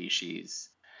 alien species.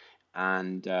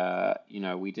 And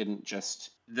we didn't just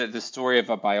the story of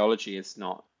our biology is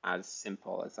not as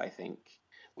simple as I think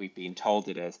we've been told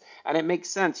it is. And it makes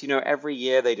sense. Every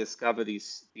year they discover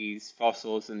these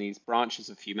fossils and these branches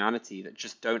of humanity that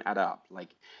just don't add up.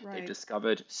 Like they've Right.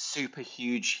 discovered super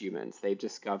huge humans. They've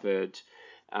discovered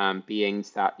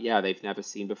beings that, yeah, they've never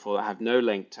seen before, that have no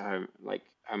link to like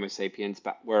Homo sapiens,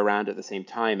 but were around at the same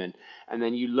time. And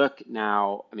then you look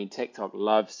now, I mean, TikTok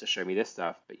loves to show me this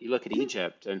stuff, but you look at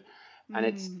Egypt, and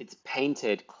it's Mm. it's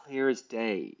painted clear as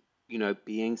day,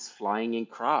 beings flying in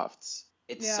crafts.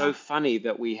 It's Yeah. so funny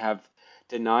that we have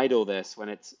denied all this when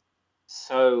it's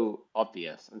so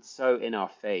obvious and so in our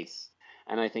face.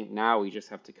 And I think now we just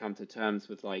have to come to terms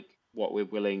with like what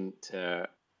we're willing to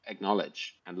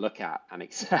acknowledge and look at and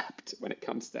accept when it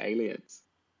comes to aliens.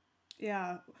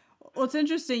 Yeah. Well, it's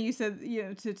interesting you said,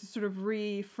 to sort of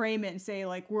reframe it and say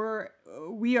like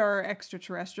we are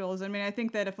extraterrestrials. I mean, I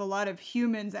think that if a lot of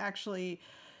humans actually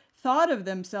thought of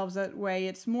themselves that way,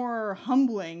 it's more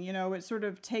humbling. It sort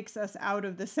of takes us out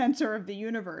of the center of the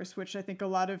universe, which I think a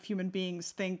lot of human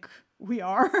beings think we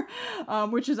are,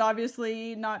 which is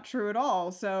obviously not true at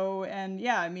all. So, and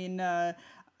yeah, I mean,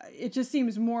 it just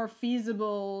seems more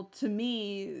feasible to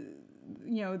me,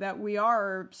 that we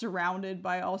are surrounded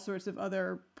by all sorts of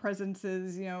other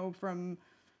presences, from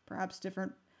perhaps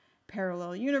different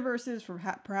parallel universes, from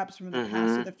perhaps from the past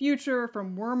or Mm-hmm. the future,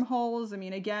 from wormholes. I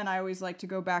mean, again, I always like to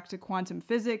go back to quantum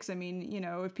physics. I mean,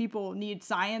 if people need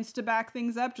science to back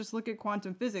things up, just look at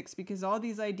quantum physics, because all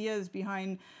these ideas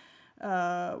behind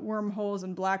wormholes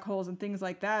and black holes and things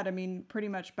like that, I mean, pretty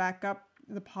much back up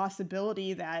the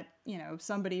possibility that,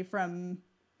 somebody from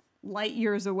light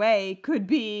years away could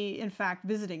be, in fact,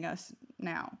 visiting us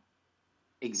now.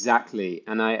 Exactly.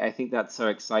 And I think that's so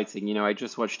exciting. I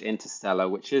just watched Interstellar,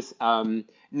 which is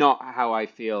not how I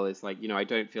feel. Is like, I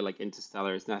don't feel like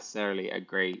Interstellar is necessarily a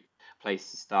great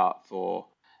place to start for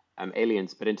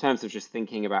aliens. But in terms of just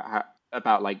thinking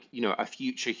about like, a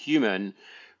future human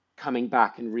coming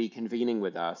back and reconvening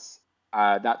with us,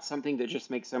 that's something that just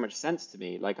makes so much sense to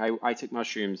me. Like I took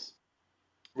mushrooms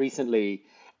recently,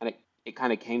 and it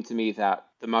kind of came to me that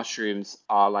the mushrooms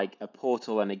are like a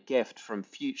portal and a gift from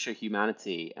future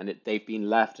humanity, and they've been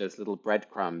left as little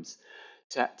breadcrumbs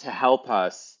to help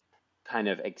us kind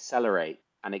of accelerate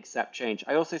and accept change.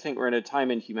 I also think we're in a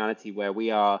time in humanity where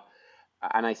we are,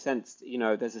 and I sensed,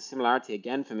 there's a similarity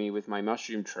again for me with my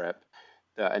mushroom trip,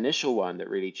 the initial one that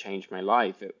really changed my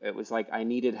life. It was like I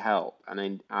needed help,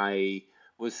 and I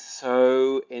was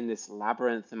so in this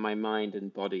labyrinth in my mind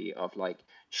and body of like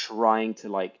trying to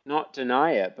like not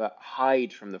deny it, but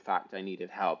hide from the fact I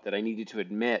needed help, that I needed to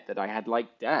admit that I had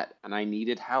like debt and I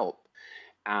needed help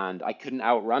and I couldn't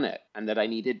outrun it, and that I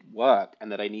needed work,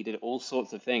 and that I needed all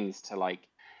sorts of things to like,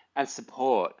 and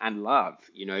support and love,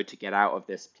 to get out of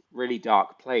this really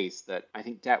dark place that I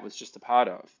think debt was just a part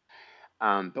of.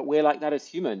 But we're like that as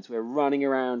humans. We're running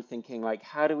around thinking like,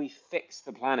 how do we fix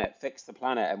the planet, fix the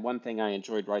planet? And one thing I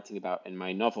enjoyed writing about in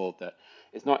my novel that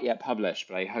is not yet published,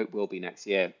 but I hope will be next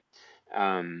year.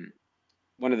 Um,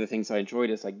 One of the things I enjoyed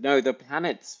is like, no, the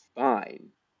planet's fine.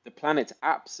 The planet's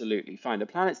absolutely fine. The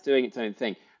planet's doing its own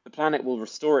thing. The planet will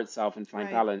restore itself and find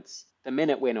Right. balance the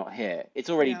minute we're not here.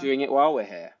 It's already Yeah. doing it while we're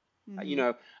here.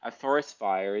 Mm-hmm. A forest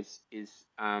fire is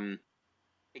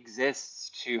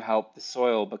exists to help the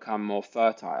soil become more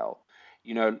fertile.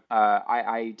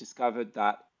 I discovered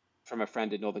that from a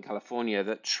friend in Northern California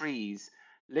that trees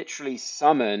literally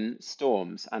summon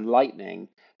storms and lightning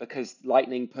because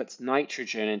lightning puts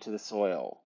nitrogen into the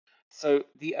soil. So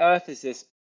the earth is this,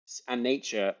 and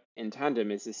nature in tandem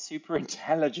is this super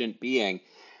intelligent being,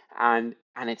 and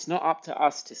it's not up to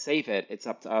us to save it, it's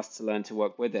up to us to learn to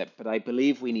work with it. But I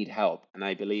believe we need help, and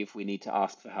I believe we need to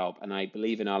ask for help, and I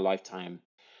believe in our lifetime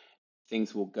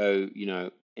things will go,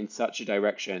 in such a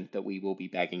direction that we will be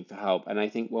begging for help. And I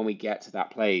think when we get to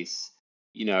that place,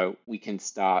 we can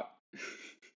start.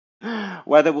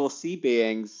 Whether we'll see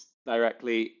beings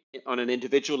directly on an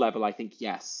individual level, I think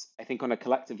yes. I think on a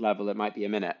collective level, it might be a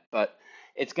minute, but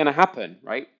it's going to happen,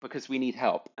 right? Because we need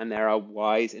help, and there are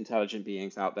wise, intelligent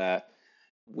beings out there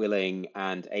willing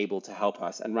and able to help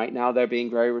us. And right now, they're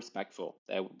being very respectful.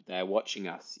 They're watching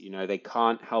us. They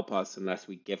can't help us unless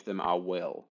we give them our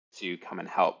will to come and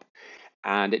help.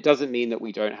 And it doesn't mean that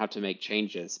we don't have to make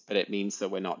changes, but it means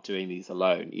that we're not doing these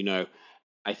alone.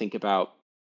 I think about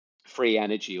free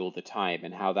energy all the time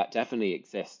and how that definitely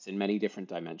exists in many different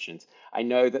dimensions. I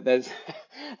know that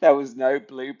there was no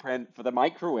blueprint for the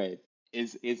microwave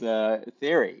is a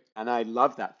theory, and I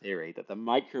love that theory that the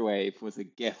microwave was a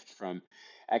gift from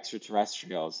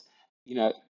extraterrestrials. You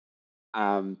know,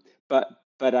 um, but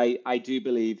I do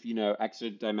believe, extra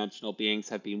dimensional beings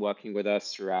have been working with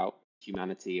us throughout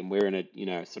humanity, and we're in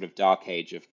a, sort of dark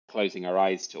age of closing our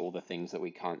eyes to all the things that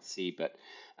we can't see,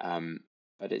 um,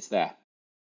 but it's there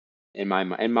in my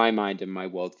mind, in my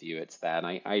worldview, it's there,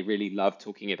 and I really love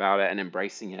talking about it and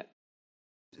embracing it.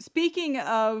 Speaking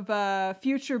of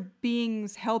future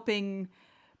beings helping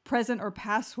present or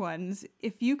past ones,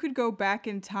 if you could go back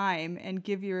in time and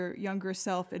give your younger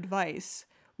self advice,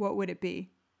 what would it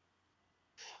be?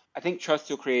 I think trust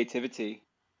your creativity.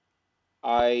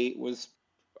 I was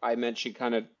I mentioned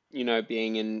kind of,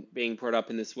 being brought up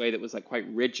in this way that was like quite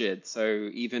rigid. So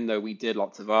even though we did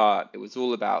lots of art, it was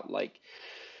all about like,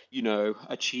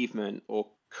 achievement or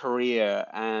career,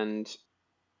 and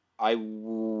I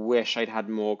wish I'd had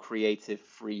more creative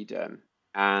freedom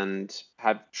and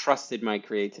have trusted my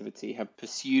creativity, have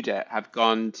pursued it, have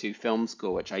gone to film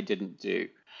school, which I didn't do.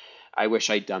 I wish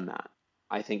I'd done that.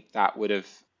 I think that would have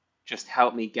just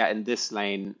helped me get in this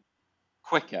lane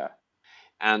quicker.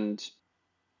 And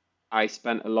I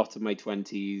spent a lot of my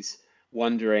 20s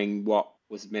wondering what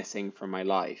was missing from my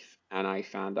life. And I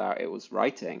found out it was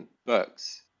writing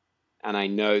books. And I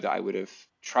know that I would have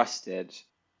trusted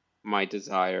my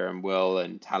desire and will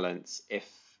and talents if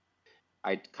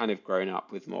I'd kind of grown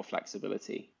up with more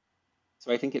flexibility.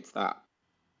 So I think it's that.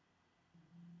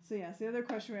 So, yes, the other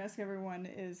question we ask everyone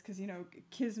is because,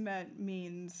 Kismet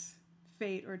means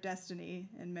fate or destiny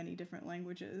in many different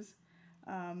languages.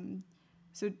 Um,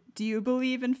 so, do you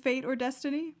believe in fate or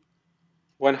destiny?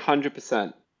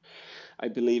 100%. I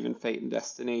believe in fate and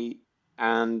destiny,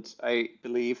 and I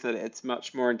believe that it's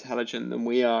much more intelligent than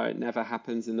we are. It never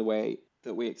happens in the way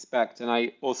that we expect. And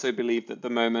I also believe that the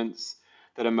moments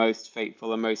that are most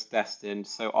fateful are most destined,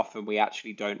 so often we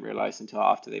actually don't realize until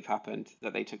after they've happened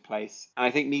that they took place. And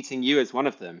I think meeting you is one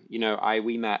of them. I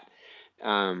we met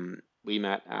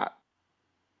at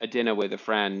a dinner with a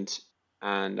friend,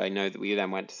 and I know that we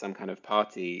then went to some kind of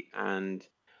party, and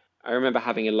I remember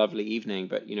having a lovely evening,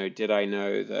 but did I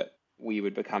know that we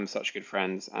would become such good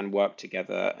friends and work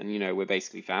together, and we're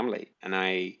basically family. And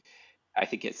I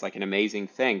think it's like an amazing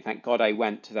thing. Thank God I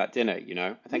went to that dinner.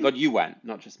 Thank God you went,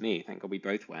 not just me. Thank God we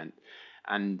both went.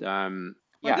 And Well,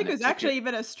 I yeah, think and it it was took actually it.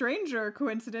 even a stranger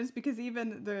coincidence because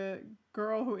even the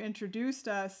girl who introduced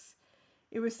us,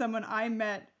 it was someone I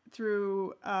met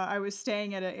through. I was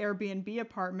staying at an Airbnb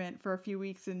apartment for a few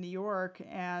weeks in New York,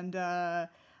 and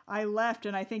I left,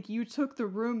 and I think you took the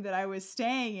room that I was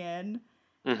staying in,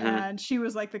 Hmm. and she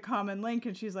was like the common link,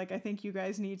 and she's like, I think you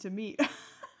guys need to meet.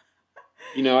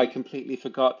 I completely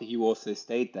forgot that you also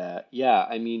stayed there. Yeah,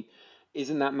 I mean,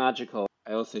 isn't that magical?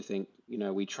 I also think,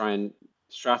 we try and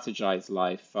strategize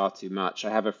life far too much.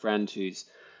 I have a friend who's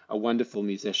a wonderful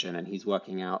musician, and he's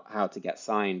working out how to get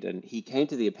signed. And he came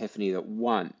to the epiphany that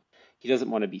one, he doesn't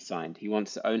want to be signed. He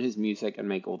wants to own his music and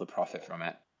make all the profit from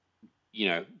it.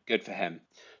 Good for him.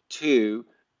 Two,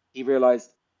 he realized,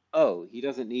 oh, he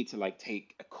doesn't need to like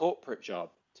take a corporate job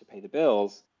to pay the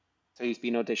bills. So he's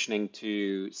been auditioning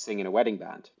to sing in a wedding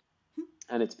band,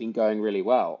 and it's been going really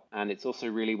well, and it's also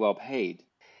really well paid.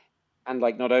 And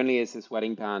like, not only is this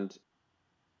wedding band,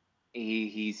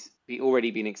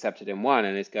 already been accepted in one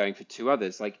and is going for two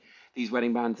others. Like, these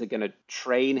wedding bands are going to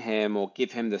train him or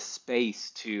give him the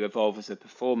space to evolve as a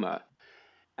performer.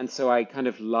 And so I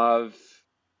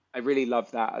really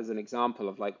love that as an example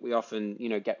of like, we often,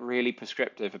 get really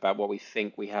prescriptive about what we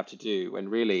think we have to do when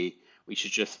really we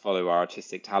should just follow our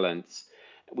artistic talents.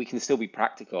 we can still be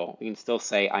practical. We can still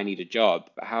say, I need a job,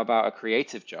 but how about a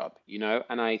creative job,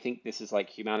 And I think this is like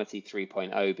humanity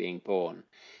 3.0 being born,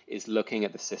 is looking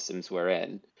at the systems we're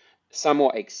in,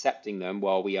 somewhat accepting them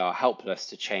while we are helpless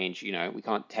to change. We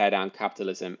can't tear down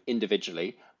capitalism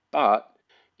individually, but,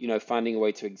 finding a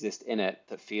way to exist in it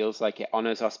that feels like it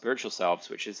honors our spiritual selves,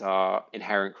 which is our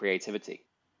inherent creativity.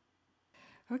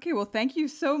 Okay, well, thank you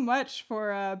so much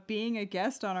for being a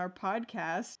guest on our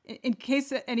podcast. In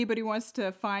case anybody wants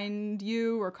to find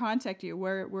you or contact you,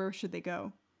 where should they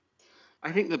go?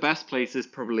 I think the best place is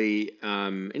probably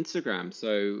Instagram.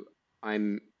 So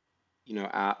I'm,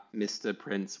 at Mr.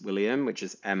 Prince William, which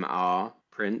is Mr.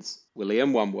 Prince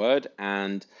William, one word.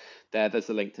 And there's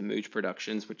a link to Mooj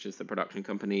Productions, which is the production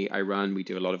company I run. We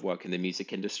do a lot of work in the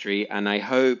music industry. And I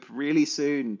hope really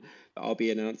soon that I'll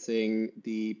be announcing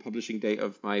the publishing date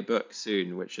of my book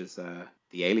soon, which is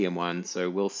the Alien one. So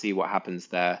we'll see what happens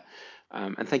there.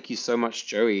 And thank you so much,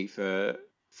 Joey, for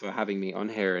having me on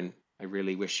here. And I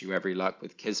really wish you every luck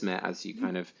with Kismet as you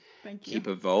kind of keep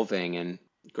evolving and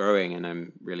growing. And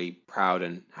I'm really proud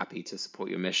and happy to support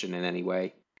your mission in any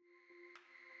way.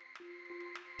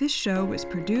 This show was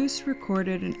produced,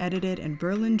 recorded, and edited in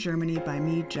Berlin, Germany by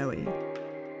me, Joey.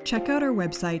 Check out our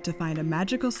website to find a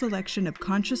magical selection of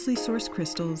consciously sourced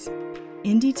crystals,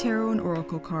 indie tarot and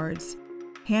oracle cards,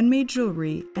 handmade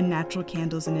jewelry, and natural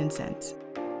candles and incense.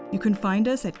 You can find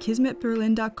us at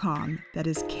kismetberlin.com, that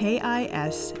is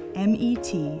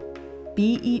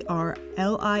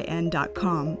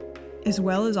KISMETBERLIN.com, as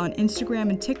well as on Instagram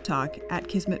and TikTok at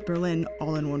kismetberlin,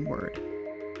 all in one word.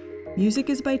 Music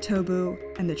is by Tobu,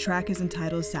 and the track is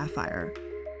entitled Sapphire.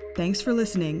 Thanks for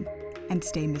listening, and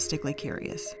stay mystically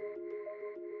curious.